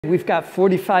We've got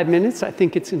 45 minutes. I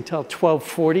think it's until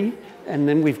 12:40, and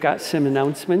then we've got some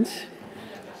announcements.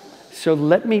 So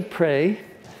let me pray,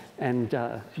 and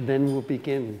then we'll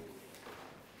begin.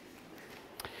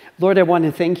 Lord, I want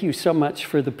to thank you so much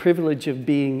for the privilege of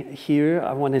being here.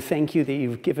 I want to thank you that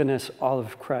you've given us all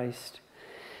of Christ.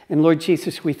 And Lord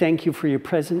Jesus, we thank you for your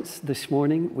presence this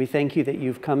morning. We thank you that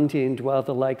you've come to indwell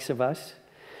the likes of us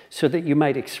so that you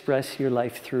might express your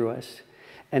life through us.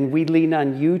 And we lean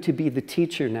on you to be the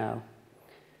teacher now.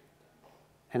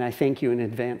 And I thank you in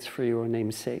advance for your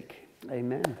name's sake.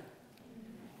 Amen.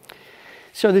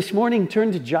 So this morning,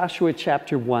 turn to Joshua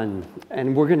chapter 1,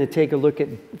 and we're going to take a look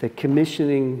at the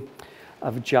commissioning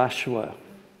of Joshua.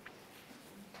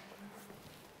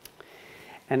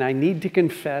 And I need to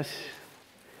confess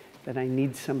that I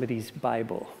need somebody's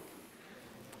Bible.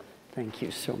 Thank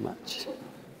you so much.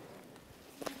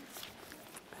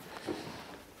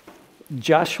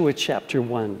 Joshua chapter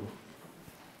 1.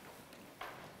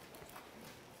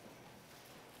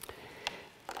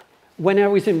 When I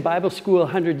was in Bible school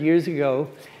 100 years ago,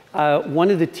 one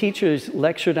of the teachers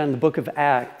lectured on the book of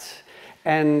Acts.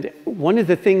 And one of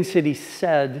the things that he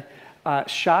said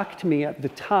shocked me at the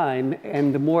time.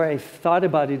 And the more I thought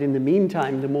about it in the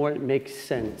meantime, the more it makes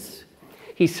sense.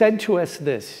 He said to us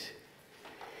this.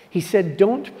 He said,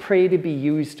 "Don't pray to be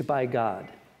used by God."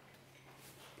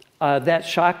 That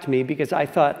shocked me because I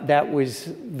thought that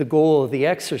was the goal of the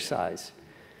exercise.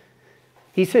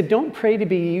 He said, don't pray to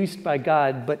be used by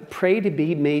God, but pray to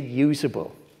be made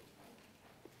usable.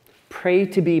 Pray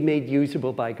to be made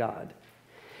usable by God.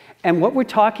 And what we're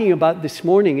talking about this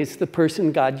morning is the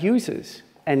person God uses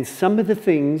and some of the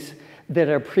things that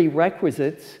are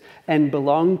prerequisites and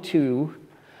belong to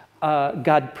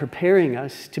God preparing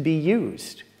us to be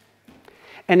used.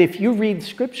 And if you read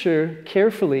Scripture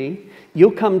carefully,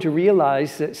 you'll come to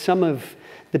realize that some of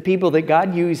the people that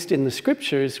God used in the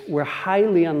Scriptures were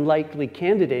highly unlikely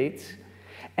candidates.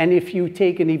 And if you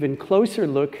take an even closer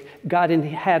look, God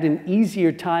had an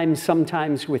easier time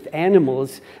sometimes with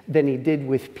animals than he did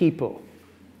with people.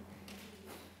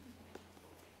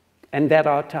 And that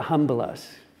ought to humble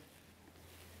us.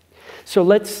 So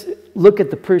let's look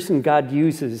at the person God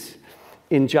uses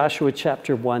in Joshua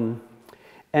chapter 1.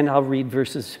 And I'll read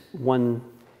verses 1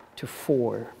 to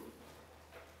 4.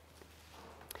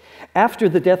 After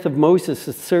the death of Moses,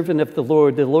 the servant of the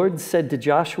Lord said to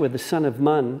Joshua, the son of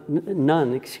Nun,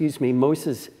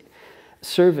 Moses'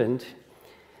 servant,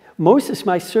 "Moses,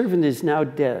 my servant, is now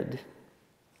dead.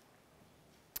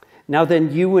 Now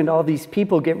then, you and all these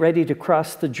people get ready to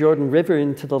cross the Jordan River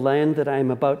into the land that I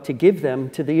am about to give them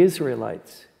to the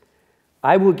Israelites.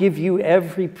 I will give you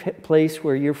every place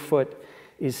where your foot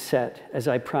is set, as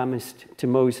I promised to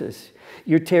Moses.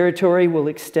 Your territory will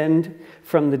extend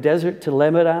from the desert to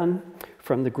Lebanon,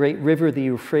 from the great river, the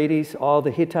Euphrates, all the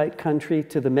Hittite country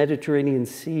to the Mediterranean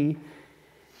Sea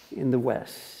in the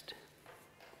west."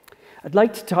 I'd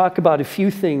like to talk about a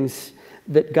few things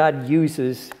that God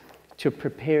uses to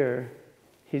prepare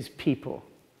his people.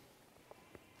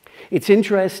 It's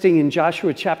interesting in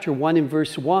Joshua chapter 1 and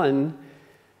verse 1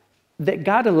 that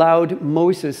God allowed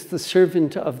Moses, the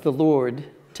servant of the Lord,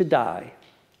 to die.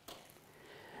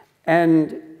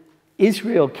 And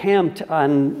Israel camped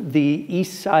on the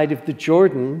east side of the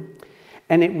Jordan,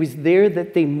 and it was there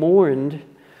that they mourned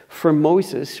for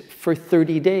Moses for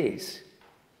 30 days.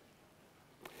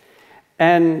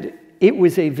 And it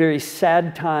was a very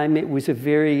sad time. It was a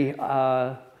very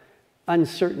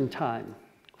uncertain time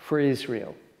for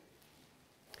Israel.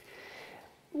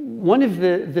 One of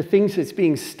the things that's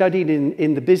being studied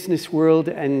in the business world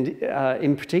and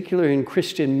in particular in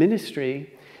Christian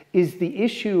ministry is the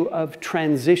issue of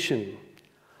transition.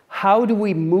 How do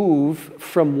we move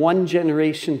from one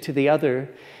generation to the other,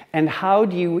 and how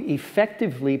do you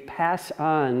effectively pass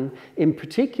on, in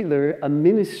particular, a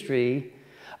ministry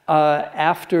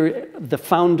after the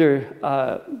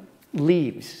founder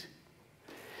leaves?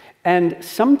 And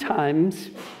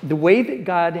sometimes the way that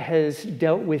God has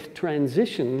dealt with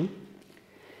transition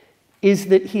is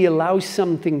that he allows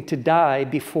something to die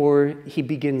before he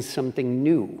begins something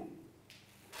new.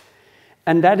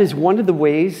 And that is one of the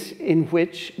ways in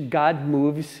which God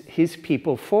moves his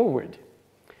people forward.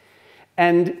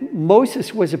 And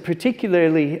Moses was a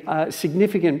particularly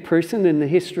significant person in the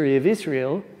history of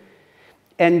Israel.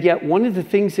 And yet one of the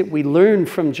things that we learn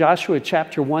from Joshua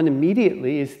chapter 1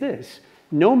 immediately is this.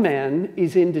 No man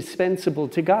is indispensable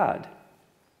to God,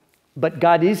 but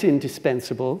God ist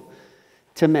indispensable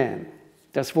to man.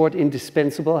 Das Wort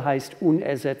indispensable heißt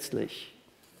unersetzlich.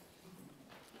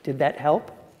 Did that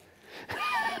help?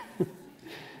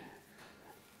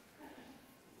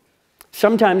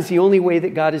 Sometimes the only way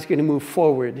that God is going to move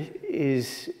forward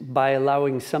is by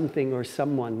allowing something or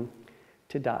someone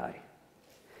to die.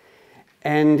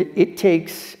 And it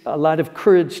takes a lot of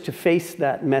courage to face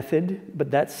that method, but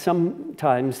that's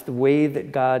sometimes the way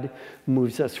that God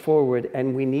moves us forward,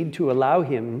 and we need to allow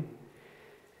him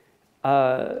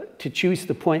to choose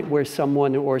the point where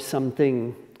someone or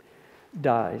something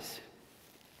dies.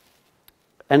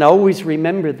 And always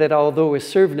remember that although a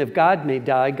servant of God may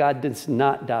die, God does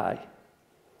not die.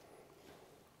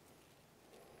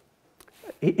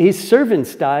 His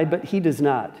servants die, but he does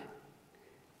not.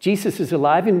 Jesus is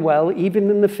alive and well, even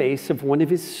in the face of one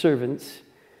of his servants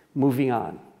moving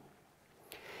on.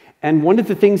 And one of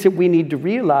the things that we need to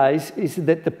realize is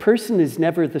that the person is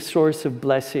never the source of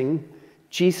blessing.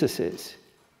 Jesus is.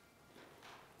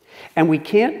 And we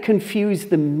can't confuse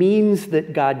the means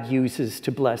that God uses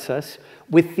to bless us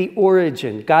with the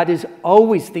origin. God is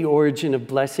always the origin of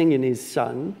blessing in his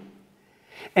Son.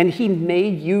 And he may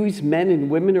use men and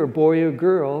women or boy or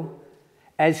girl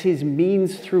as his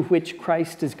means through which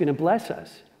Christ is going to bless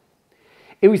us.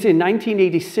 It was in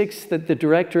 1986 that the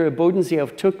director of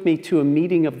Bodenseelf took me to a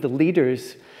meeting of the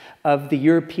leaders of the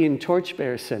European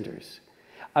Torchbearer Centers.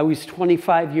 I was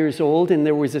 25 years old, and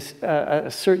there was a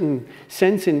certain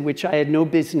sense in which I had no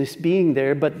business being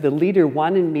there, but the leader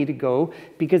wanted me to go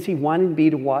because he wanted me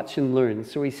to watch and learn.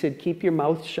 So he said, keep your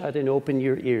mouth shut and open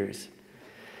your ears.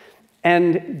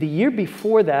 And the year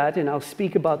before that, and I'll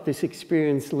speak about this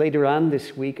experience later on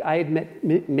this week, I had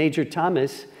met Major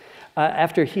Thomas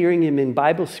after hearing him in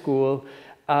Bible school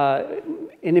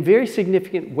in a very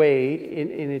significant way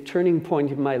in a turning point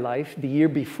in my life the year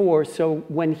before. So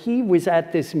when he was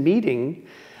at this meeting,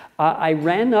 I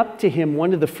ran up to him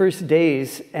one of the first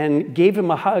days and gave him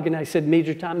a hug, and I said,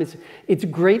 Major Thomas, it's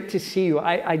great to see you.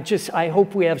 I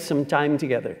hope we have some time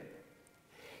together.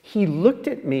 He looked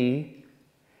at me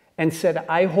and said,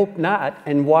 I hope not,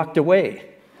 and walked away.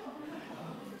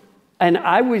 And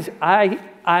I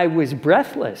was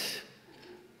breathless.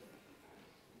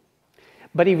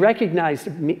 But he recognized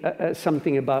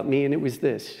something about me, and it was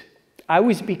this. I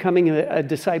was becoming a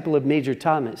disciple of Major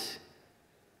Thomas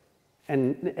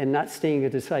and not staying a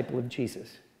disciple of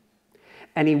Jesus.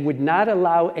 And he would not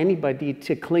allow anybody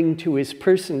to cling to his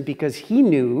person because he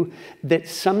knew that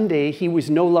someday he was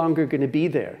no longer going to be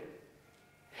there.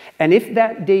 And if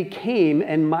that day came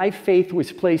and my faith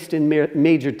was placed in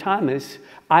Major Thomas,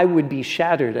 I would be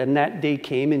shattered. And that day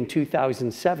came in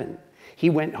 2007.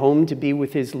 He went home to be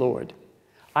with his Lord.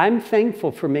 I'm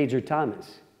thankful for Major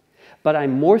Thomas, but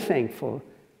I'm more thankful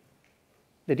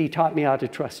that he taught me how to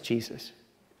trust Jesus,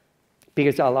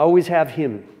 because I'll always have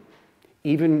him,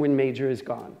 even when Major is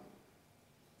gone.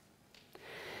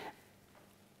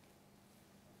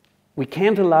 We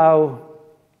can't allow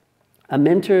a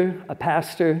mentor, a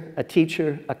pastor, a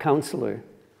teacher, a counselor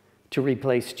to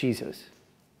replace Jesus.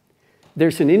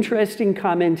 There's an interesting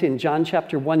comment in John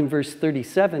chapter 1, verse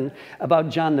 37 about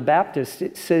John the Baptist.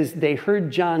 It says they heard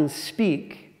John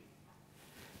speak,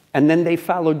 and then they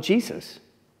followed Jesus.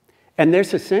 And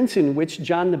there's a sense in which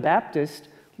John the Baptist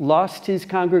lost his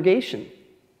congregation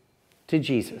to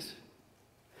Jesus.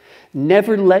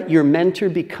 Never let your mentor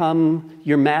become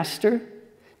your master.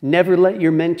 Never let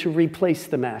your mentor replace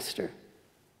the master.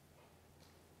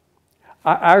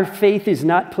 Our faith is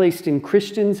not placed in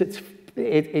Christians,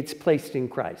 it's placed in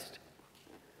Christ.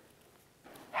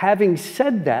 Having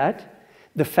said that,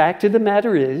 the fact of the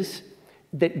matter is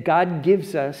that God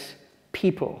gives us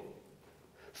people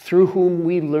through whom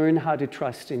we learn how to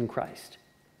trust in Christ.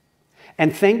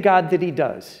 And thank God that he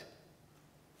does.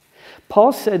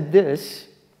 Paul said this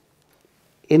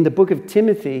in the book of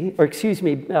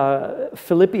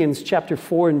Philippians chapter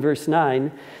 4 and verse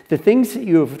 9, the things that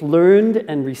you have learned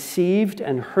and received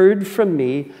and heard from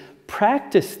me,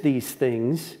 practice these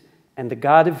things, and the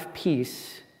God of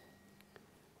peace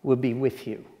will be with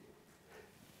you.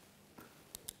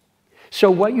 So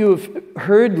what you have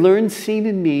heard, learned, seen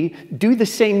in me, do the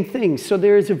same thing. So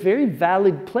there is a very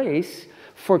valid place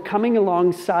for coming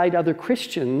alongside other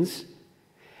Christians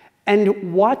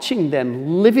and watching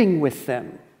them, living with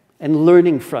them, and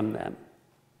learning from them.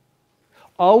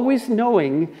 Always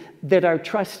knowing that our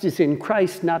trust is in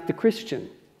Christ, not the Christian.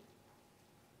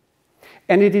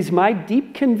 And it is my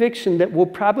deep conviction that we'll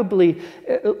probably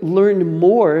learn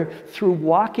more through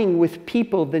walking with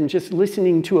people than just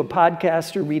listening to a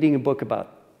podcast or reading a book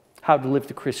about how to live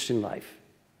the Christian life.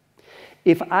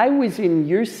 If I was in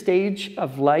your stage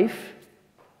of life,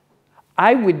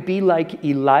 I would be like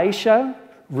Elisha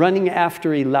running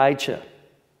after Elijah.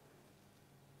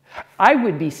 I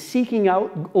would be seeking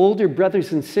out older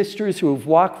brothers and sisters who have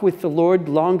walked with the Lord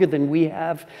longer than we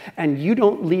have, and you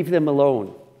don't leave them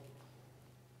alone.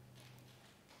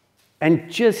 and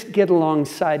just get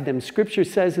alongside them. Scripture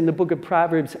says in the book of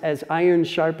Proverbs, as iron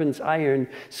sharpens iron,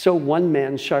 so one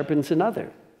man sharpens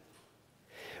another.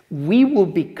 We will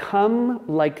become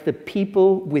like the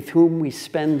people with whom we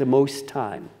spend the most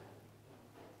time.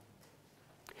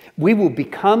 We will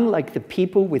become like the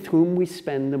people with whom we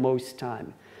spend the most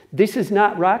time. This is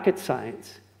not rocket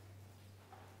science.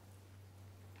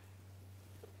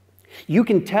 You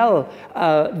can tell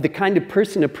the kind of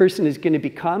person a person is going to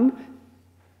become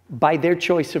by their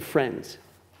choice of friends.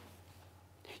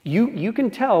 You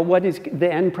can tell what is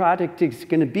the end product is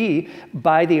going to be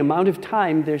by the amount of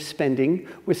time they're spending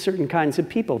with certain kinds of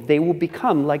people. They will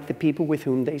become like the people with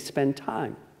whom they spend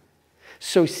time.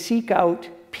 So seek out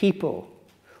people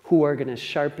who are going to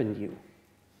sharpen you.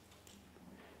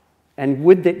 And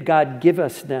would that God give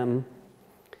us them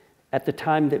at the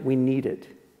time that we need it.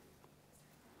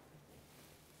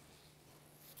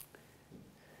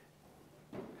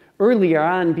 Earlier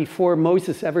on, before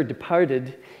Moses ever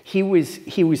departed, he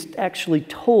was actually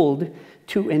told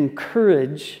to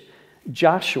encourage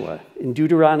Joshua in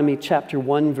Deuteronomy chapter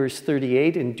 1, verse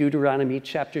 38, and Deuteronomy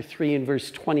chapter 3 and verse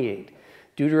 28.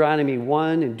 Deuteronomy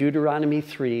 1 and Deuteronomy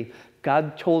 3,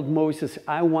 God told Moses,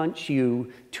 I want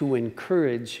you to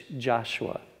encourage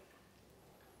Joshua.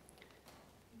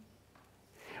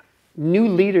 New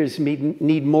leaders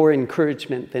need more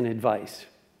encouragement than advice.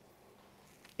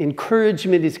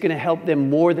 Encouragement is going to help them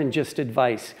more than just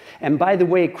advice. And by the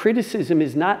way, criticism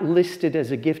is not listed as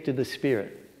a gift of the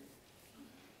Spirit.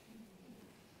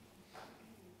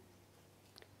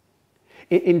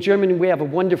 In German, we have a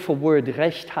wonderful word,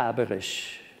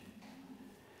 rechthaberisch.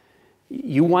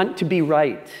 You want to be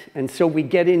right. And so we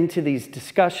get into these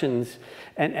discussions,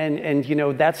 and you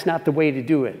know, that's not the way to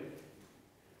do it.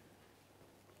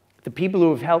 The people who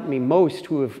have helped me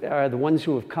most are the ones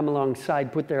who have come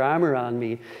alongside, put their arm around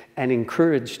me, and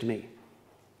encouraged me.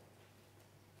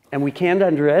 And we can't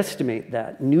underestimate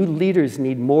that. New leaders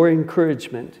need more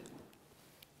encouragement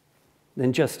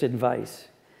than just advice.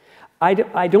 I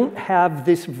don't have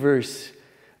this verse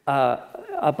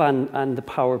up on the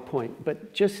PowerPoint,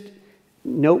 but just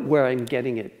note where I'm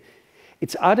getting it.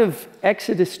 It's out of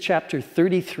Exodus chapter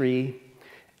 33,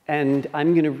 and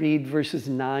I'm going to read verses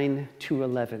 9 to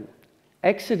 11.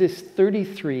 Exodus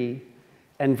 33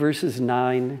 and verses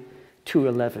 9 to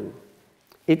 11.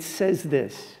 It says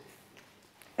this,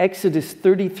 Exodus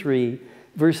 33,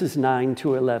 verses 9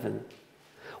 to 11.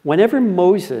 Whenever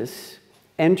Moses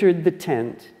entered the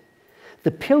tent,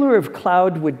 the pillar of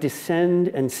cloud would descend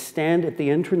and stand at the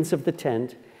entrance of the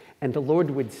tent, and the Lord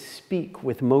would speak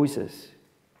with Moses.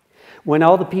 When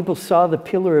all the people saw the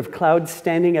pillar of cloud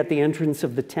standing at the entrance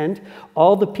of the tent,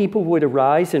 all the people would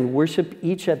arise and worship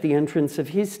each at the entrance of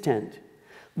his tent.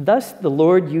 Thus the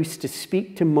Lord used to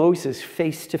speak to Moses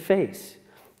face to face,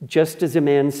 just as a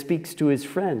man speaks to his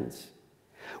friends.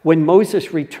 When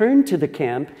Moses returned to the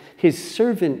camp, his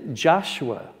servant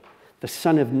Joshua, the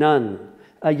son of Nun,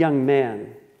 a young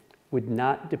man, would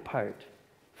not depart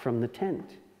from the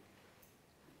tent.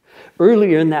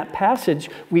 Earlier in that passage,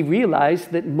 we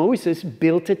realized that Moses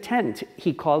built a tent.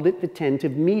 He called it the tent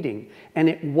of meeting. And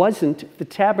it wasn't the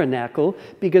tabernacle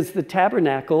because the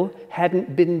tabernacle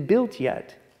hadn't been built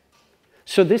yet.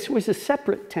 So this was a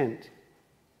separate tent.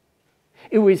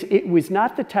 It was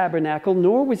not the tabernacle,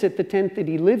 nor was it the tent that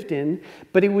he lived in,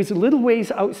 but it was a little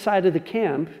ways outside of the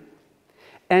camp.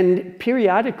 And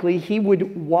periodically, he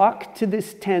would walk to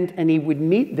this tent and he would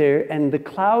meet there, and the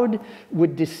cloud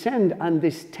would descend on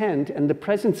this tent, and the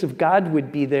presence of God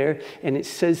would be there. And it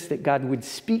says that God would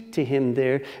speak to him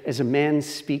there as a man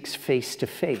speaks face to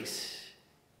face.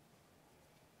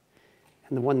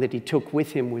 And the one that he took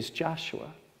with him was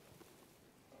Joshua.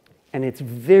 And it's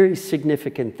very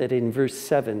significant that in verse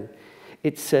 7,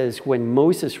 it says, when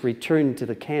Moses returned to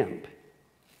the camp,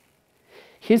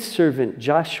 his servant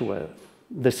Joshua,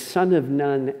 the son of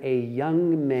Nun, a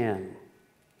young man,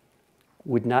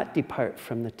 would not depart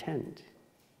from the tent.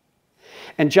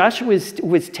 And Joshua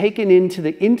was taken into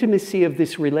the intimacy of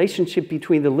this relationship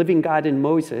between the living God and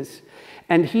Moses,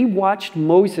 and he watched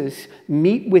Moses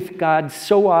meet with God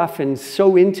so often,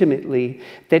 so intimately,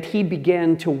 that he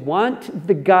began to want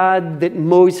the God that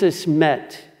Moses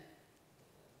met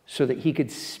so that he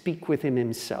could speak with him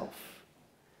himself.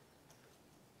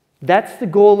 That's the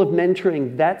goal of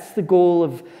mentoring. That's the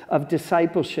goal of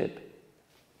discipleship.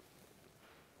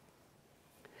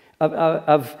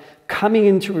 Of coming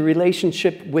into a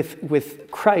relationship with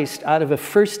Christ out of a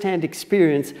first-hand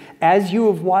experience as you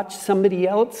have watched somebody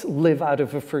else live out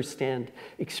of a first-hand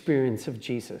experience of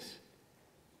Jesus.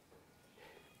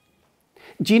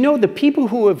 Do you know the people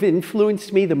who have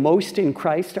influenced me the most in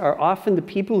Christ are often the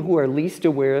people who are least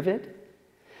aware of it?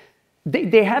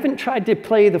 They haven't tried to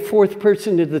play the fourth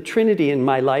person of the Trinity in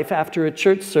my life after a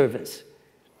church service.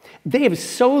 They have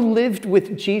so lived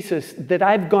with Jesus that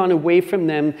I've gone away from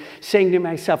them saying to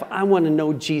myself, I want to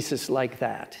know Jesus like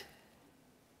that.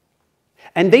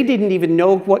 And they didn't even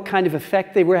know what kind of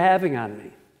effect they were having on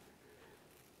me.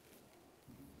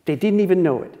 They didn't even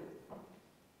know it.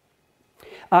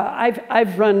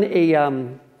 I've run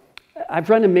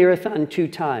a marathon 2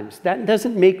 times. That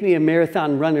doesn't make me a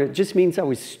marathon runner. It just means I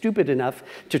was stupid enough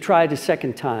to try it a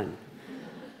second time.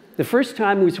 The first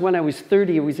time was when I was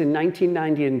 30. It was in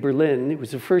 1990 in Berlin. It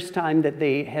was the first time that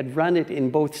they had run it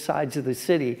in both sides of the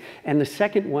city. And the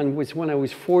second one was when I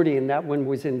was 40, and that one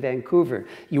was in Vancouver.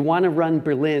 You want to run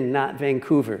Berlin, not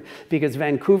Vancouver, because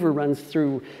Vancouver runs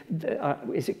through,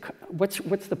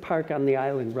 what's the park on the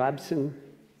island? Robson?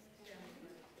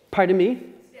 Pardon me?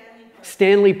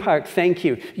 Stanley Park, thank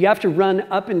you. You have to run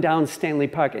up and down Stanley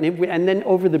Park. And then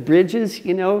over the bridges,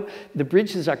 you know, the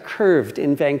bridges are curved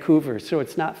in Vancouver, so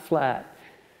it's not flat.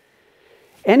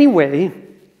 Anyway,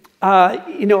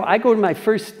 you know, I go to my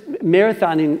first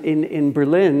marathon in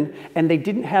Berlin, and they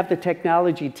didn't have the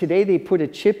technology. Today, they put a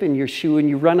chip in your shoe, and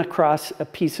you run across a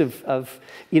piece of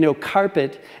you know,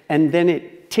 carpet, and then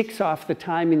it ticks off the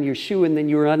time in your shoe, and then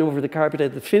you run over the carpet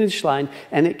at the finish line,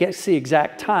 and it gets the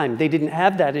exact time. They didn't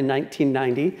have that in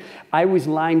 1990. I was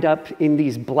lined up in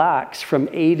these blocks from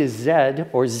A to Z,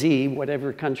 or Z,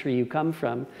 whatever country you come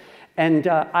from, and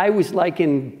I was like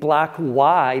in block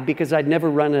Y because I'd never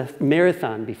run a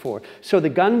marathon before. So the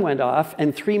gun went off,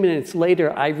 and 3 minutes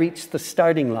later, I reached the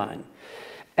starting line.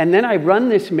 And then I run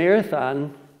this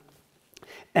marathon,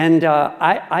 and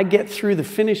I get through the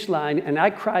finish line, and I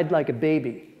cried like a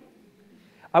baby.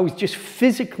 I was just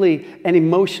physically and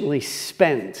emotionally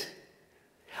spent.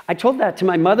 I told that to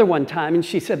my mother one time, and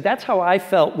she said, that's how I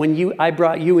felt when I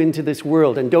brought you into this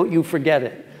world, and don't you forget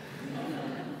it.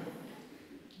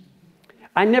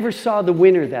 I never saw the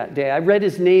winner that day. I read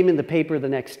his name in the paper the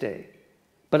next day.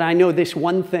 But I know this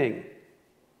one thing.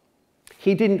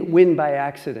 He didn't win by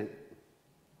accident.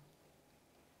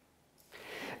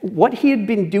 What he had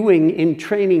been doing in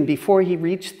training before he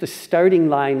reached the starting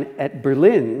line at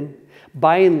Berlin,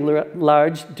 by and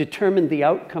large, determined the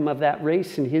outcome of that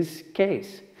race in his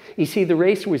case. You see, the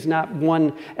race was not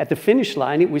won at the finish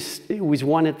line, it was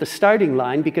won at the starting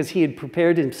line because he had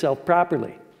prepared himself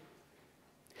properly.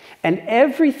 And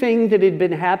everything that had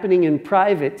been happening in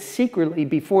private, secretly,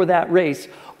 before that race,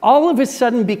 all of a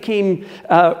sudden became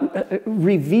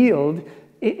revealed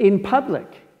in public.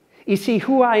 You see,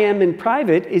 who I am in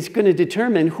private is going to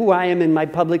determine who I am in my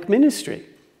public ministry.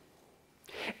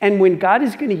 And when God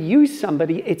is going to use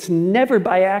somebody, it's never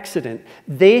by accident.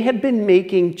 They have been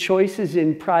making choices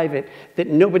in private that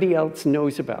nobody else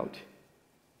knows about,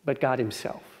 but God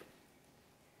himself.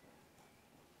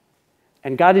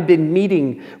 And God had been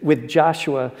meeting with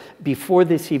Joshua before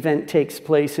this event takes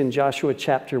place in Joshua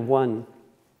chapter 1.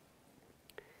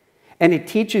 And it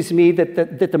teaches me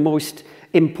that the most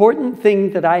important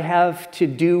thing that I have to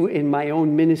do in my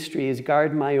own ministry is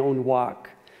guard my own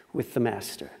walk with the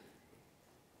Master.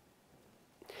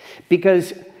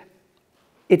 Because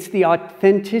it's the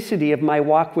authenticity of my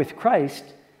walk with Christ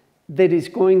that is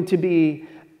going to be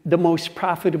the most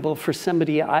profitable for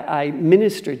somebody I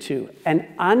minister to. And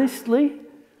honestly,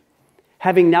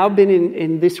 having now been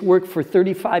in this work for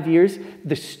 35 years,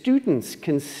 the students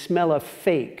can smell a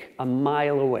fake a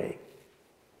mile away.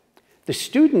 The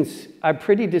students are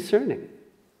pretty discerning.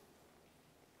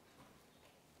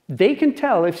 They can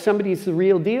tell if somebody's the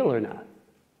real deal or not.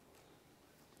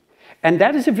 And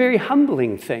that is a very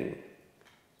humbling thing,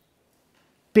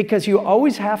 because you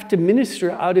always have to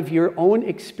minister out of your own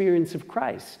experience of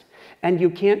Christ, and you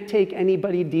can't take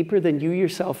anybody deeper than you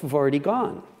yourself have already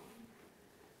gone.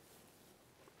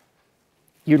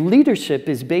 Your leadership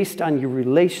is based on your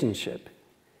relationship,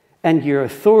 and your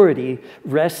authority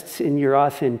rests in your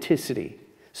authenticity.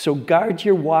 So guard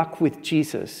your walk with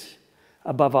Jesus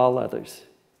above all others.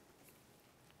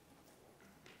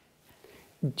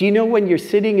 Do you know when you're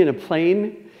sitting in a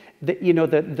plane, that, you know,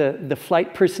 the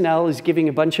flight personnel is giving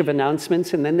a bunch of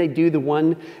announcements, and then they do the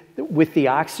one with the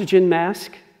oxygen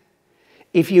mask?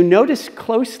 If you notice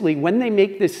closely, when they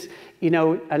make this, you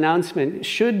know, announcement,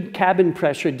 should cabin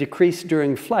pressure decrease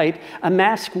during flight, a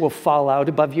mask will fall out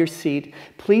above your seat.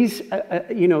 Please,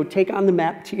 you know, take on the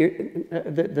mask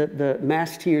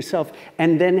to yourself,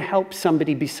 and then help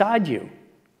somebody beside you.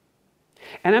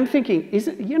 And I'm thinking,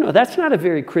 you know, that's not a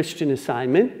very Christian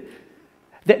assignment.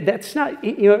 That's not,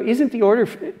 you know, isn't the order,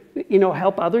 you know,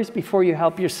 help others before you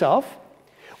help yourself?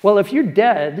 Well, if you're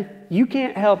dead, you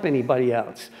can't help anybody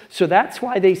else. So that's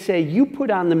why they say you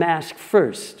put on the mask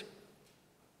first.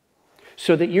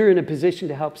 so that you're in a position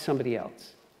to help somebody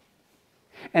else.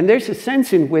 And there's a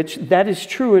sense in which that is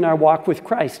true in our walk with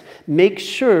Christ. Make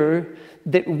sure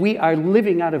that we are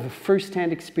living out of a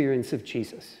firsthand experience of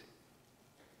Jesus.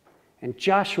 And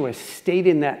Joshua stayed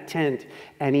in that tent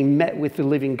and he met with the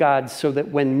living God so that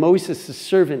when Moses, the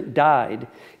servant, died,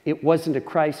 it wasn't a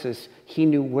crisis. He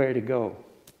knew where to go.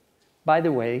 By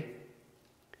the way,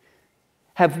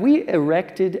 have we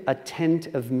erected a tent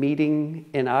of meeting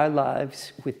in our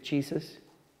lives with Jesus?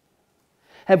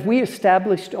 Have we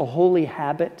established a holy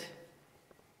habit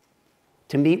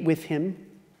to meet with him?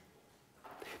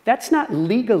 That's not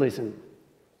legalism.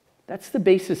 That's the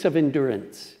basis of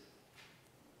endurance.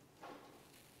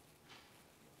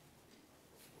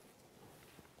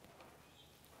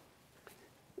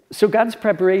 So God's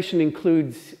preparation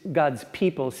includes God's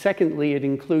people. Secondly, it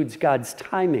includes God's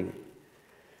timing.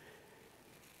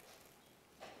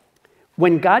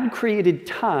 When God created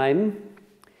time,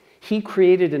 he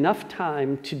created enough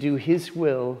time to do his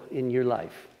will in your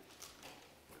life.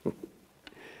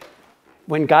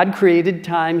 When God created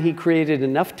time, he created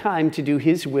enough time to do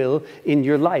his will in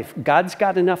your life. God's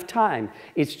got enough time.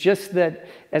 It's just that,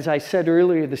 as I said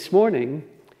earlier this morning,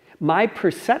 my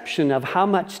perception of how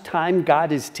much time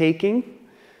God is taking,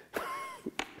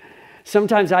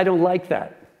 sometimes I don't like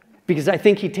that because I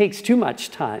think he takes too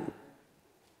much time.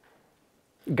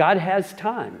 God has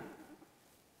time.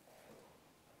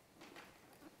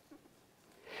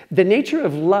 The nature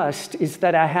of lust is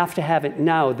that I have to have it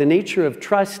now. The nature of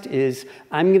trust is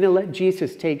I'm going to let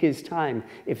Jesus take his time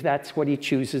if that's what he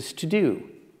chooses to do.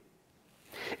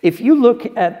 If you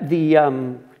look at the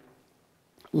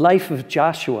life of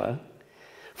Joshua,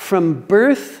 from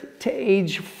birth to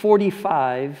age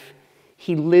 45,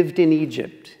 he lived in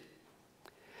Egypt.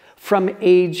 From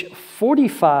age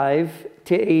 45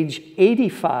 to age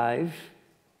 85,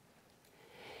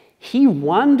 he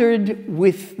wandered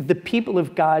with the people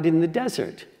of God in the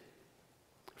desert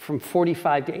from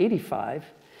 45 to 85.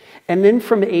 And then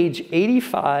from age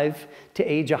 85 to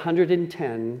age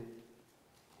 110,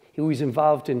 he was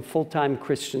involved in full-time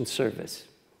Christian service.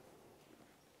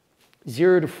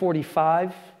 0 to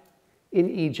 45 in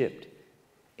Egypt.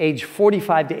 Age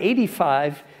 45 to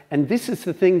 85, and this is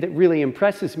the thing that really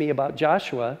impresses me about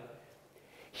Joshua,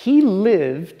 he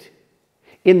lived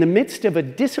in the midst of a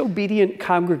disobedient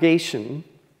congregation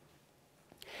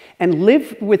and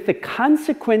lived with the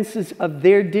consequences of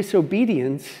their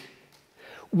disobedience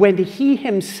when he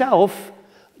himself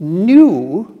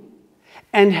knew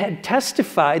and had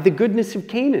testified the goodness of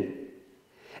Canaan.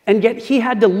 And yet he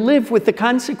had to live with the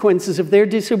consequences of their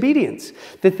disobedience.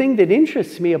 The thing that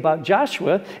interests me about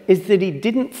Joshua is that he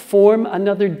didn't form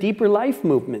another deeper life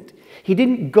movement. He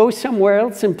didn't go somewhere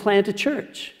else and plant a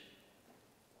church.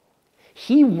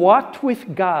 He walked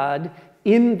with God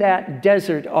in that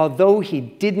desert, although he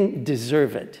didn't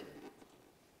deserve it.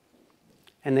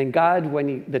 And then God,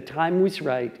 when the time was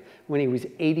right, when he was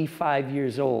 85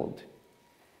 years old,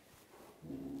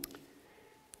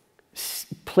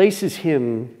 places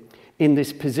him in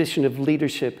this position of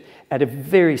leadership at a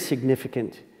very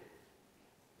significant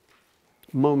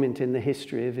moment in the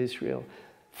history of Israel.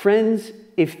 Friends,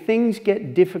 if things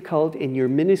get difficult in your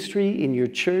ministry, in your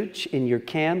church, in your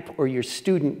camp, or your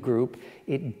student group,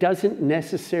 it doesn't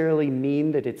necessarily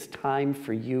mean that it's time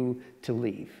for you to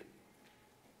leave.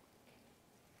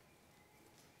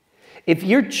 If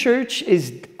your church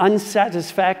is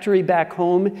unsatisfactory back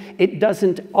home, it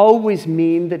doesn't always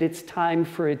mean that it's time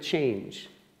for a change.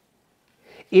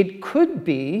 It could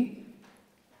be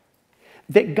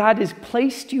that God has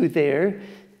placed you there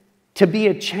to be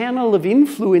a channel of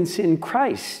influence in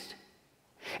Christ.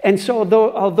 And so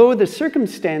although the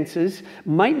circumstances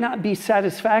might not be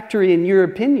satisfactory in your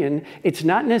opinion, it's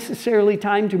not necessarily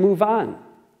time to move on.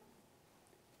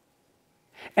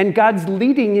 And God's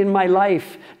leading in my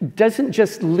life doesn't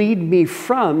just lead me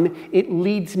from, it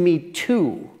leads me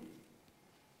to.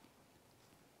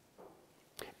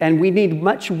 And we need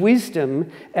much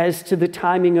wisdom as to the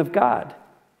timing of God.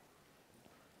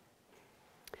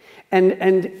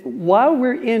 And while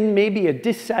we're in maybe an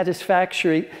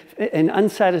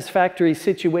unsatisfactory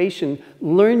situation,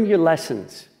 learn your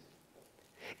lessons.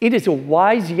 It is a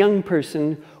wise young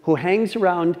person who hangs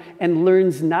around and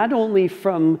learns not only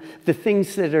from the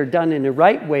things that are done in a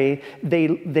right way, they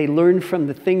learn from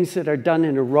the things that are done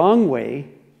in a wrong way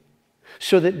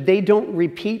so that they don't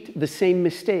repeat the same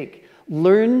mistake.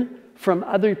 Learn from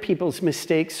other people's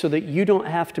mistakes so that you don't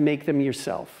have to make them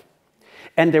yourself.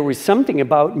 And there was something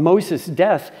about Moses'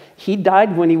 death. He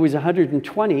died when he was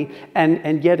 120,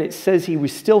 and yet it says he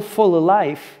was still full of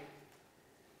life.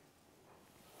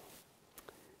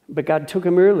 But God took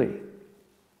him early.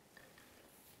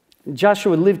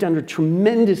 Joshua lived under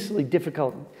tremendously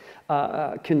difficult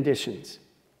conditions.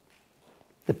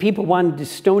 The people wanted to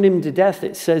stone him to death,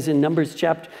 it says in Numbers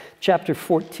chapter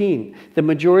 14. The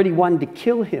majority wanted to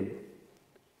kill him.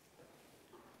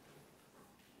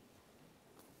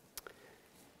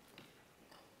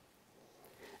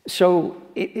 So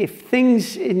if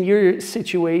things in your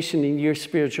situation, in your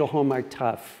spiritual home are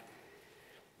tough,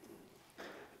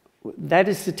 that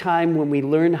is the time when we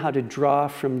learn how to draw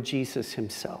from Jesus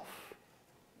himself.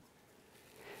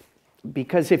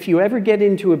 Because if you ever get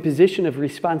into a position of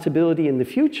responsibility in the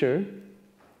future,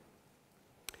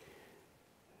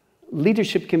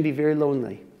 leadership can be very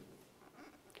lonely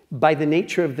by the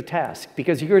nature of the task,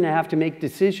 because you're going to have to make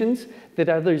decisions that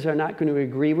others are not going to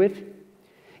agree with.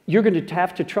 You're going to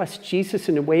have to trust Jesus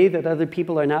in a way that other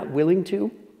people are not willing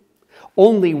to.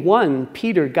 Only one,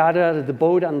 Peter, got out of the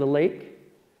boat on the lake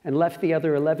and left the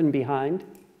other 11 behind.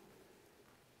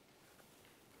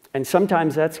 And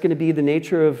sometimes that's going to be the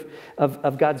nature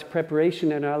of God's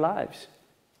preparation in our lives.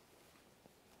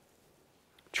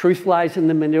 Truth lies in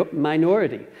the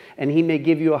minority, and he may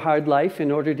give you a hard life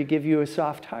in order to give you a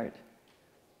soft heart.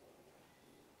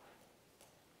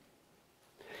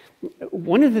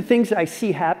 One of the things I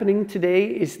see happening today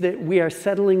is that we are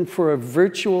settling for a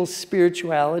virtual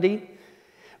spirituality.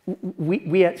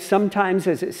 We sometimes,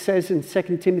 as it says in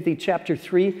 2 Timothy chapter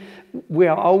 3, we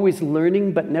are always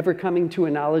learning but never coming to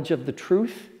a knowledge of the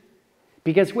truth,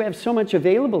 because we have so much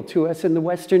available to us in the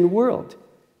Western world.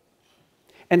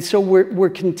 And so we're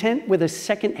content with a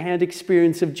second-hand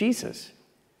experience of Jesus.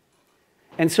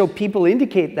 And so people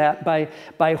indicate that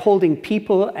by holding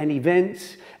people and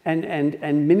events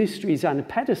and ministries on a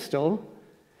pedestal,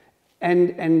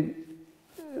 and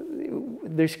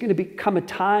there's going to become a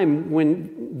time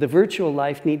when the virtual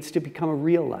life needs to become a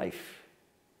real life.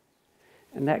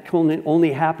 And that can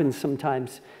only happen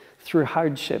sometimes through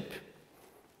hardship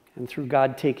and through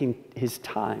God taking his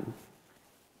time.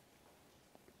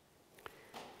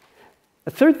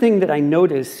 A third thing that I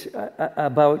notice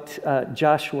about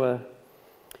Joshua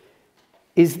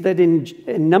is that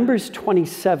in Numbers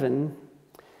 27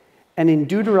 and in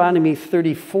Deuteronomy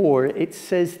 34, it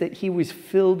says that he was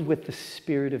filled with the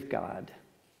Spirit of God.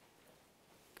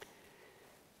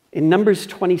 In Numbers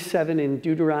 27 and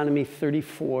Deuteronomy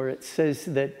 34, it says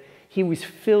that he was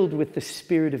filled with the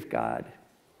Spirit of God.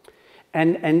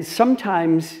 And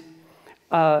sometimes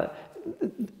God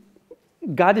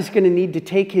is going to need to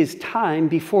take his time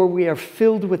before we are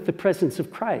filled with the presence of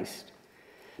Christ,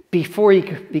 before he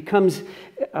becomes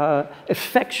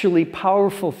effectually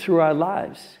powerful through our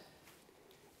lives.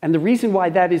 And the reason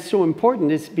why that is so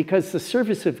important is because the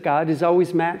service of God is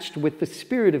always matched with the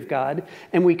Spirit of God,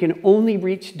 and we can only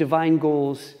reach divine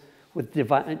goals with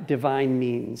divine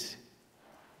means.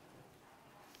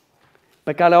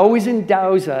 But God always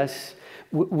endows us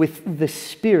with the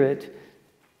Spirit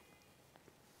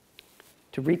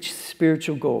to reach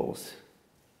spiritual goals.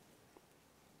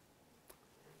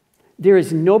 There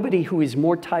is nobody who is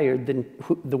more tired than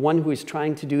the one who is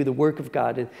trying to do the work of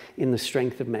God in the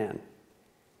strength of man.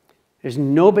 There's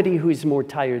nobody who is more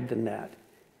tired than that.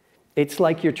 It's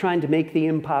like you're trying to make the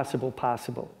impossible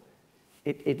possible.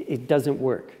 It doesn't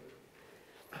work.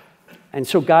 And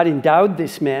so God endowed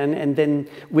this man and then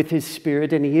with his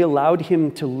Spirit, and he allowed him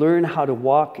to learn how to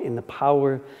walk in the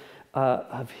power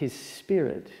of his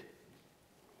Spirit.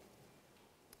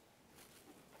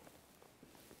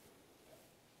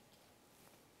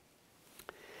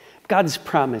 God's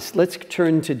promise. Let's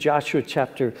turn to Joshua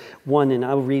chapter 1, and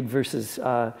I'll read verses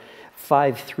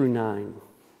 5 through 9.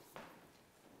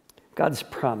 God's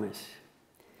promise.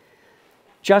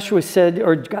 Joshua said,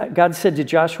 or God said to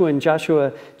Joshua in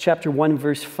Joshua chapter 1,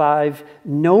 verse 5,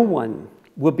 "No one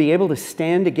will be able to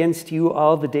stand against you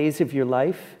all the days of your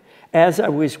life. As I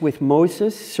was with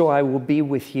Moses, so I will be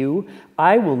with you.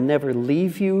 I will never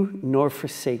leave you nor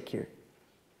forsake you.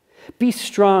 Be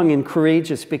strong and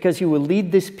courageous, because you will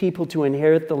lead this people to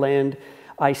inherit the land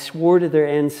I swore to their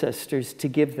ancestors to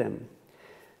give them.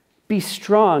 Be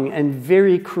strong and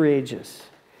very courageous.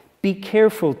 Be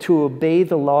careful to obey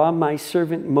the law my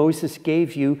servant Moses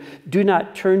gave you. Do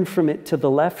not turn from it to the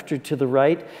left or to the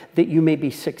right, that you may be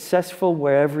successful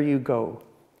wherever you go.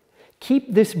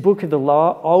 Keep this book of the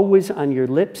law always on your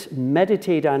lips.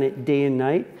 Meditate on it day and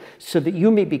night, so that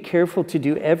you may be careful to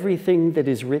do everything that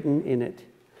is written in it.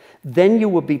 Then you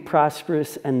will be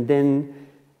prosperous, and then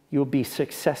you'll be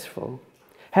successful.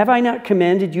 Have I not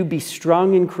commanded you, be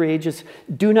strong and courageous?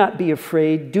 Do not be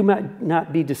afraid. Do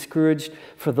not be discouraged,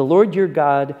 for the Lord your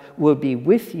God will be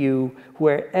with you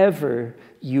wherever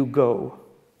you go."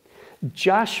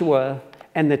 Joshua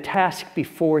and the task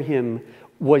before him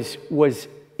was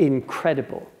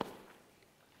incredible.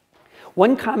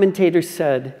 One commentator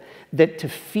said that to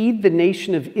feed the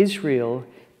nation of Israel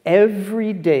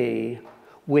every day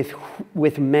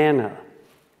with manna,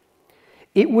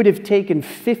 it would have taken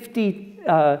 50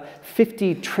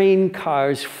 train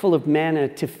cars full of manna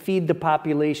to feed the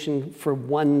population for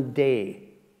one day.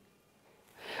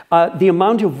 The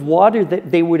amount of water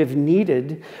that they would have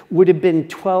needed would have been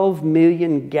 12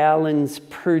 million gallons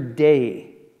per day.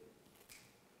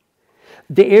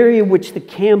 The area which the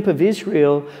camp of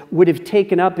Israel would have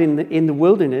taken up in the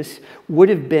wilderness would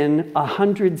have been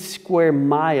 100 square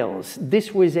miles.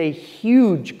 This was a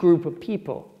huge group of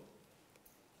people.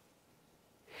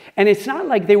 And it's not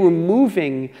like they were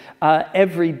moving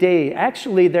every day.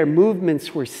 Actually, their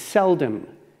movements were seldom.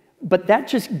 But that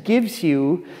just gives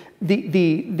you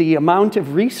the amount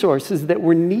of resources that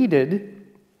were needed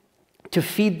to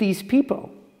feed these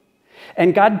people.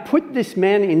 And God put this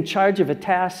man in charge of a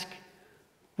task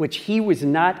which he was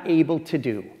not able to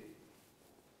do.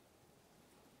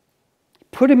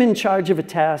 Put him in charge of a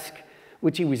task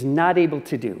which he was not able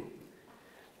to do.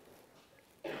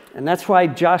 And that's why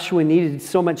Joshua needed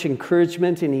so much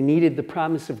encouragement, and he needed the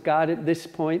promise of God at this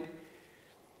point.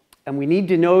 And we need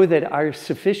to know that our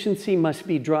sufficiency must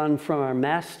be drawn from our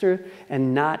master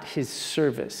and not his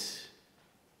service.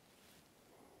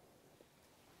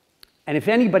 And if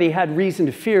anybody had reason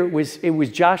to fear, it was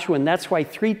Joshua. And that's why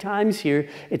 3 times here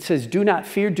it says, do not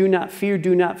fear, do not fear,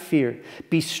 do not fear.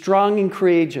 Be strong and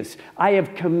courageous. I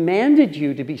have commanded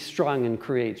you to be strong and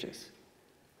courageous.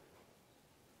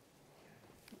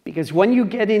 Because when you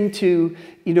get into,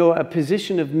 a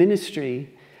position of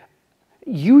ministry,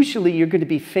 usually you're going to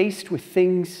be faced with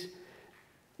things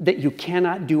that you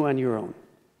cannot do on your own.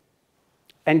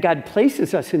 And God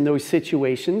places us in those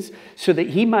situations so that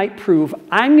he might prove,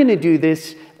 I'm going to do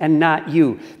this and not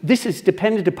you. This is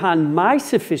dependent upon my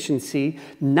sufficiency,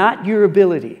 not your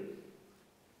ability.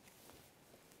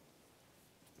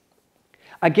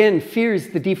 Again, fear is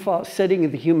the default setting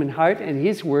of the human heart, and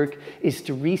his work is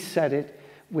to reset it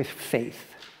with faith.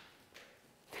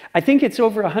 I think it's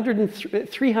over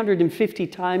 350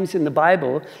 times in the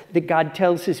Bible that God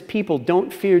tells his people,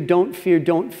 don't fear, don't fear,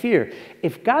 don't fear.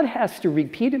 If God has to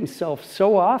repeat himself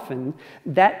so often,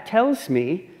 that tells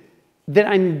me that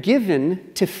I'm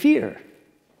given to fear.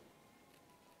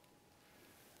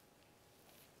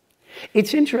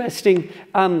 It's interesting,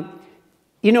 the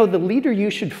leader you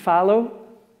should follow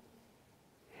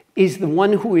is the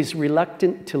one who is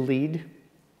reluctant to lead.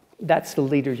 That's the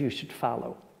leader you should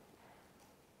follow.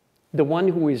 The one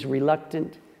who is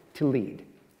reluctant to lead.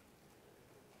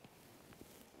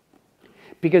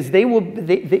 Because they will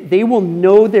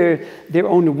know their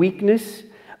own weakness.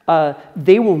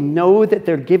 They will know that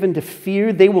they're given to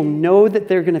fear. They will know that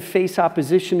they're going to face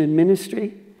opposition in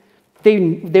ministry.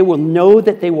 They will know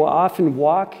that they will often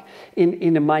walk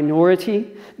in a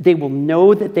minority. They will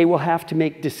know that they will have to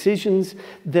make decisions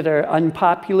that are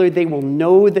unpopular. They will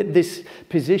know that this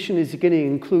position is going to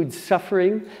include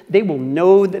suffering. They will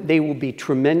know that they will be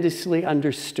tremendously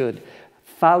understood.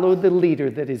 Follow the leader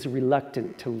that is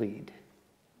reluctant to lead.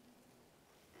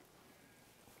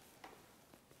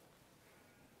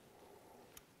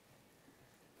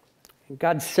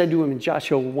 God said to him in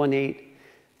Joshua 1:8,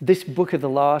 this book of the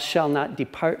law shall not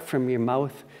depart from your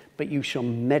mouth, but you shall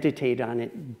meditate on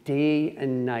it day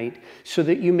and night, so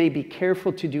that you may be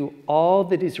careful to do all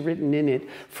that is written in it,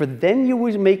 for then you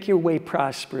will make your way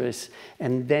prosperous,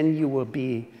 and then you will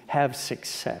have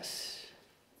success.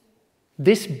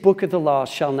 This book of the law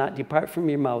shall not depart from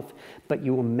your mouth, but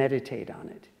you will meditate on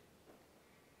it.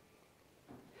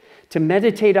 To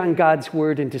meditate on God's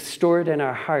word and to store it in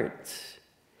our hearts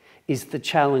is the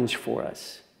challenge for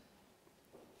us.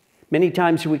 Many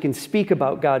times we can speak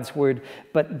about God's word,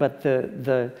 but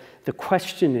the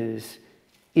question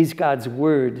is God's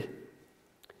word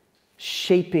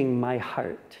shaping my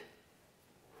heart?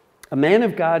 A man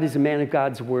of God is a man of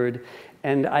God's word,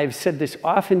 and I've said this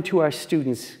often to our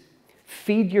students,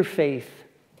 feed your faith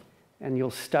and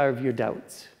you'll starve your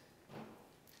doubts.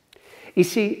 You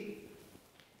see,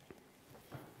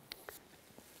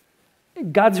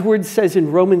 God's word says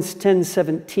in Romans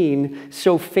 10:17,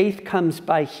 so faith comes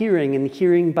by hearing, and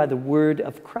hearing by the word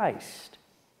of Christ.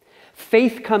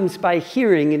 Faith comes by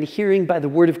hearing, and hearing by the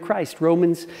word of Christ.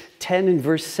 Romans 10 and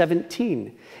verse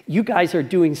 17. You guys are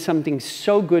doing something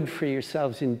so good for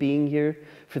yourselves in being here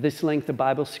for this length of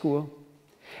Bible school.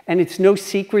 And it's no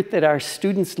secret that our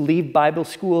students leave Bible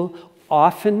school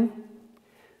often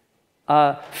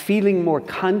feeling more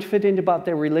confident about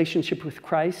their relationship with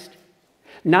Christ.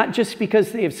 Not just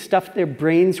because they have stuffed their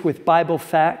brains with Bible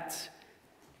facts,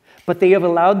 but they have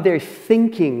allowed their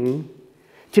thinking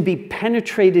to be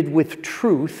penetrated with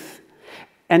truth,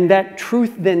 And that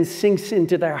truth then sinks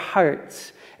into their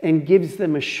hearts and gives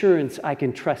them assurance, I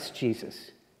can trust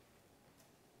Jesus.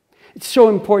 It's so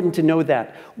important to know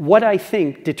that. What I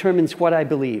think determines what I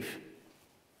believe.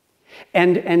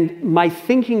 And my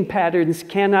thinking patterns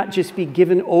cannot just be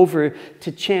given over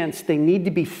to chance. They need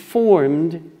to be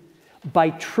formed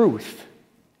by truth.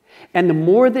 And the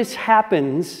more this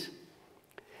happens,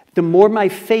 the more my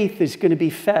faith is going to be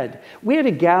fed. We had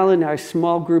a gal in our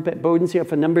small group at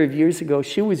Bodensdorf a number of years ago.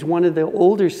 She was one of the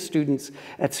older students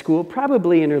at school,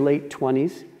 probably in her late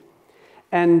 20s.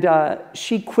 And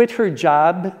she quit her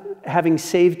job, having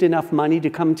saved enough money to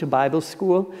come to Bible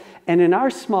school. And in our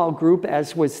small group,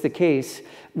 as was the case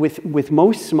with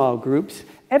most small groups,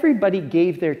 everybody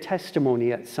gave their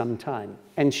testimony at some time.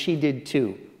 And she did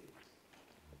too.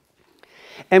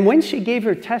 And when she gave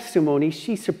her testimony,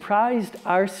 she surprised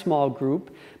our small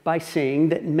group by saying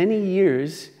that for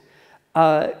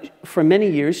many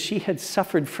years, she had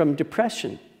suffered from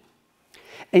depression.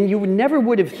 And you never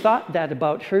would have thought that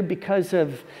about her because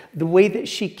of the way that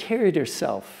she carried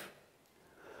herself,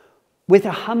 with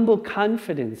a humble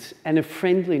confidence and a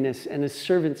friendliness and a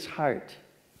servant's heart.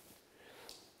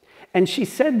 And she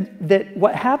said that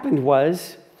what happened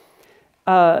was,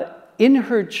 in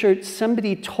her church,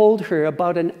 somebody told her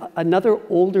about another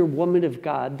older woman of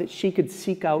God that she could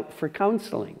seek out for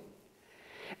counseling.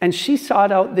 And she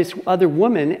sought out this other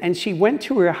woman, and she went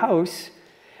to her house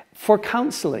for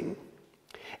counseling.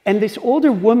 And this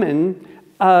older woman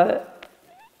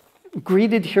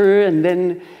greeted her, and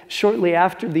then shortly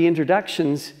after the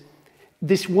introductions,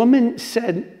 this woman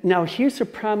said, now here's a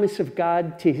promise of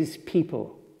God to his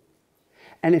people.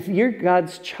 And if you're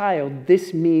God's child,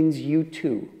 this means you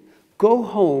too. Go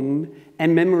home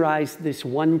and memorize this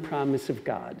one promise of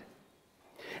God.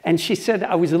 And she said,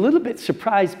 I was a little bit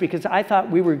surprised because I thought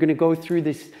we were going to go through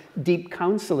this deep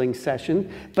counseling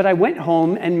session, but I went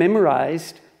home and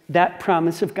memorized that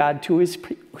promise of God to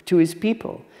his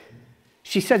people.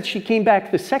 She said she came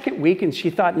back the second week and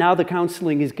she thought now the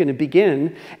counseling is going to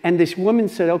begin. And this woman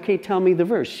said, okay, tell me the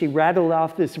verse. She rattled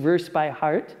off this verse by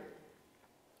heart.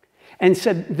 And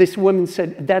this woman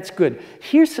said, that's good.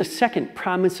 Here's a second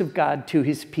promise of God to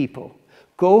his people.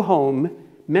 Go home,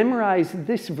 memorize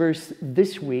this verse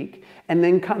this week, and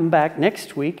then come back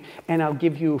next week, and I'll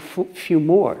give you a few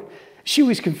more. She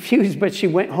was confused, but she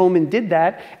went home and did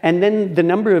that. And then the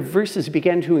number of verses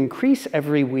began to increase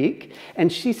every week.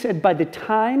 And she said by the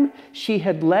time she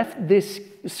had left this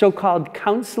so-called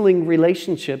counseling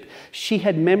relationship, she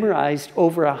had memorized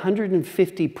over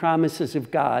 150 promises of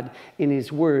God in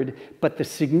his word. But the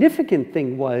significant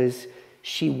thing was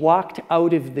she walked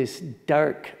out of this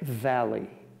dark valley.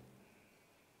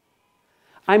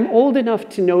 I'm old enough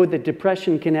to know that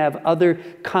depression can have other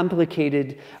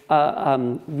complicated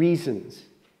reasons.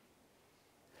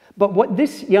 But what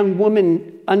this young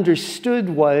woman understood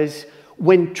was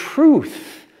when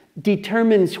truth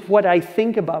determines what I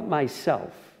think about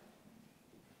myself,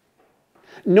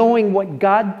 knowing what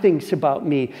God thinks about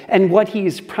me and what he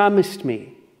has promised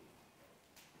me,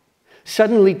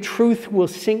 suddenly truth will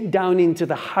sink down into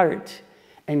the heart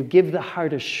and give the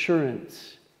heart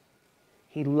assurance.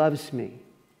 He loves me.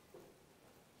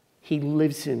 He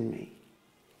lives in me.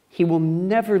 He will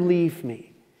never leave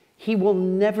me. He will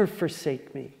never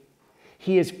forsake me.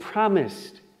 He has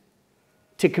promised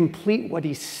to complete what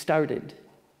he started.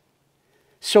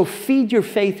 So feed your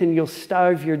faith and you'll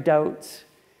starve your doubts.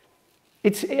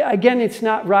 It's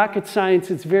not rocket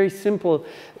science. It's very simple.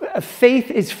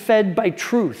 Faith is fed by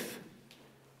truth.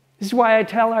 This is why I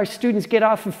tell our students, get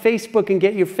off of Facebook and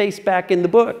get your face back in the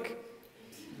book.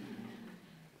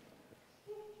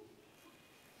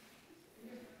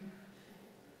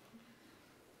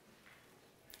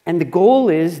 And the goal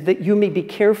is that you may be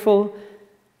careful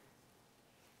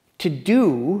to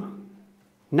do,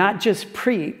 not just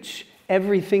preach,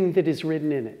 everything that is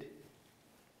written in it.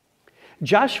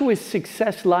 Joshua's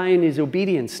success lay in his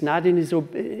obedience, not in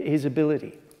his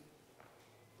ability.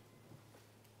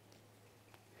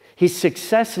 His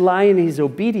success lay in his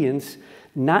obedience,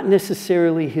 not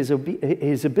necessarily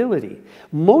his ability.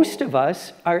 Most of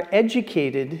us are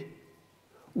educated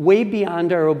way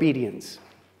beyond our obedience.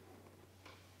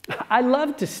 I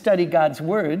love to study God's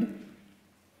Word.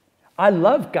 I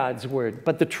love God's Word.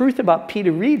 But the truth about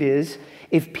Peter Reed is,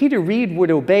 if Peter Reed would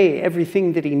obey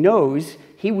everything that he knows,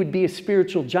 he would be a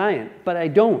spiritual giant. But I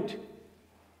don't.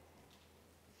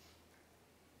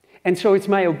 And so it's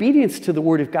my obedience to the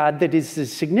Word of God that is the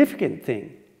significant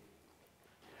thing.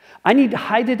 I need to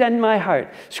hide it in my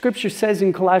heart. Scripture says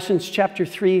in Colossians chapter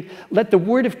 3, let the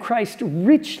Word of Christ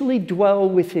richly dwell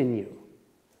within you.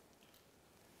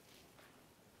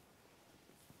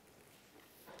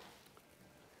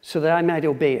 so that I might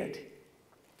obey it.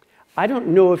 I don't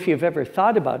know if you've ever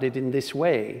thought about it in this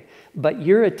way, but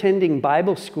your attending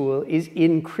Bible school is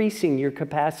increasing your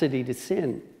capacity to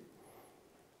sin.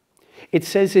 It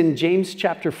says in James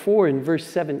chapter 4 and verse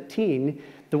 17,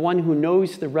 the one who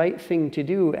knows the right thing to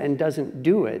do and doesn't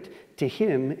do it, to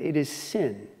him it is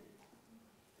sin.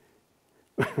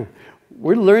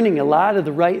 We're learning a lot of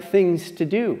the right things to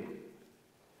do.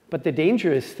 But the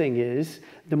dangerous thing is,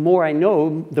 the more I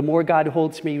know, the more God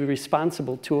holds me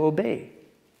responsible to obey.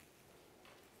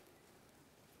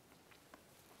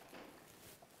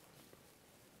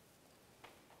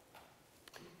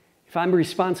 If I'm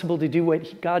responsible to do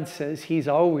what God says, He's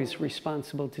always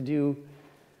responsible to do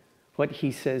what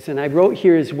He says. And I wrote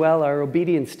here as well, our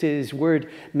obedience to His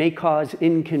word may cause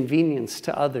inconvenience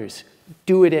to others.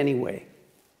 Do it anyway.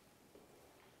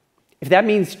 If that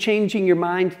means changing your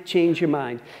mind, change your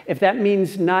mind. If that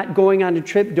means not going on a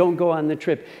trip, don't go on the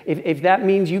trip. If that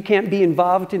means you can't be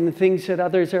involved in the things that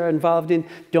others are involved in,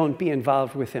 don't be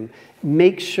involved with them.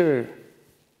 Make sure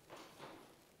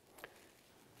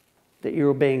that you're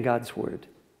obeying God's word.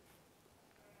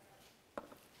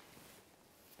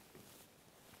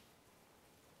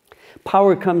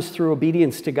 Power comes through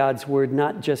obedience to God's word,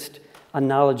 not just a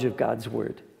knowledge of God's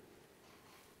word.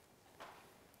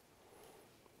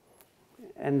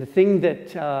 And the thing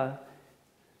that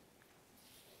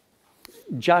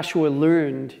Joshua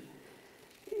learned,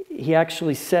 he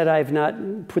actually said, I have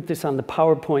not put this on the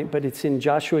PowerPoint, but it's in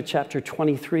Joshua chapter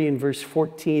 23 and verse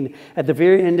 14. At the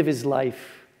very end of his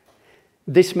life,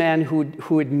 this man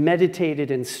who had meditated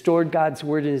and stored God's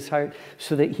word in his heart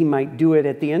so that he might do it,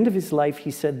 at the end of his life, he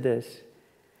said this.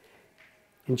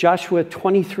 In Joshua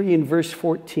 23 and verse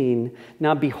 14,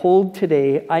 now behold,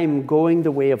 today I am going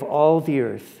the way of all the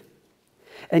earth.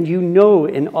 And you know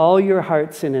in all your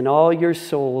hearts and in all your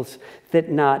souls that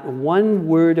not one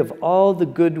word of all the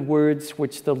good words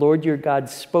which the Lord your God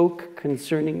spoke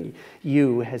concerning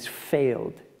you has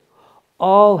failed.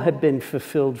 All have been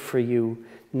fulfilled for you.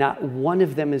 Not one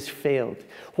of them has failed.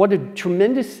 What a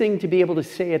tremendous thing to be able to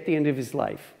say at the end of his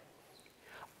life.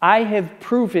 I have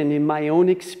proven in my own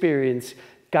experience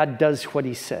God does what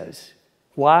he says.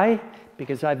 Why?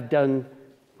 Because I've done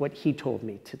what he told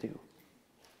me to do.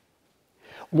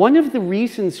 One of the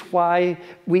reasons why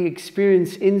we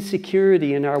experience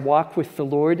insecurity in our walk with the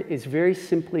Lord is very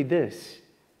simply this.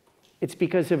 It's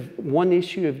because of one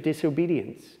issue of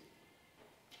disobedience.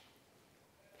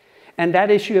 And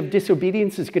that issue of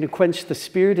disobedience is going to quench the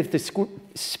Spirit. If the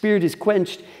Spirit is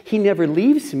quenched, he never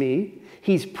leaves me.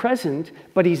 He's present,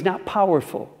 but he's not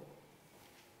powerful.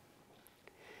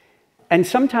 And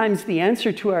sometimes the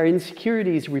answer to our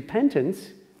insecurity is repentance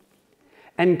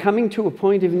and coming to a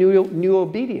point of new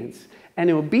obedience. And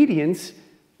obedience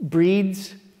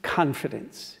breeds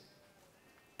confidence.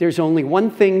 There's only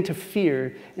one thing to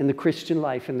fear in the Christian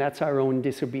life, and that's our own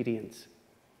disobedience.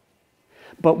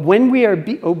 But when we are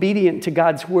obedient to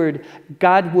God's word,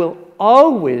 God will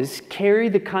always carry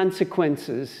the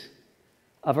consequences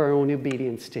of our own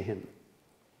obedience to him.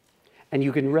 And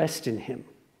you can rest in him.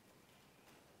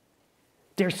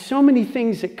 There's so many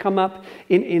things that come up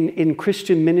in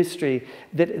Christian ministry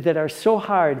that are so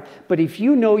hard. But if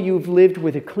you know you've lived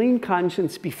with a clean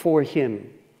conscience before him,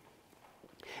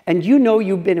 and you know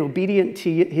you've been obedient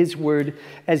to his word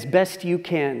as best you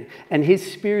can, and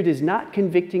his Spirit is not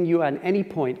convicting you on any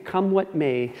point, come what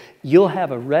may, you'll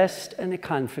have a rest and a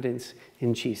confidence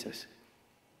in Jesus.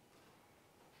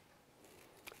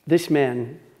 This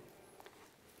man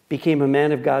became a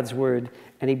man of God's word,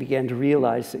 and he began to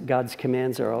realize that God's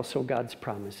commands are also God's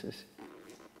promises.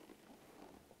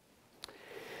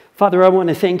 Father, I want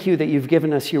to thank you that you've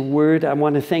given us your word. I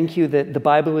want to thank you that the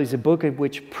Bible is a book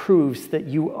which proves that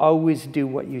you always do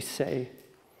what you say.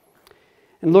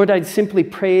 And Lord, I'd simply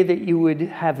pray that you would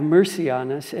have mercy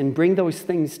on us and bring those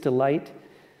things to light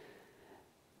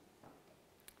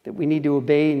that we need to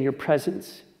obey in your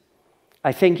presence.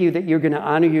 I thank you that you're going to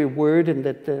honor your word, and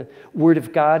that the word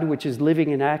of God, which is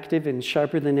living and active and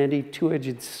sharper than any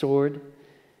two-edged sword,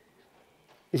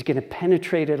 is going to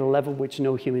penetrate at a level which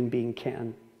no human being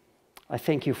can. I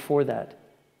thank you for that.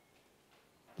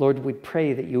 Lord, we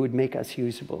pray that you would make us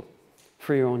usable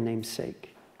for your own name's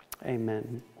sake.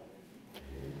 Amen.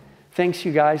 Thanks,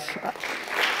 you guys.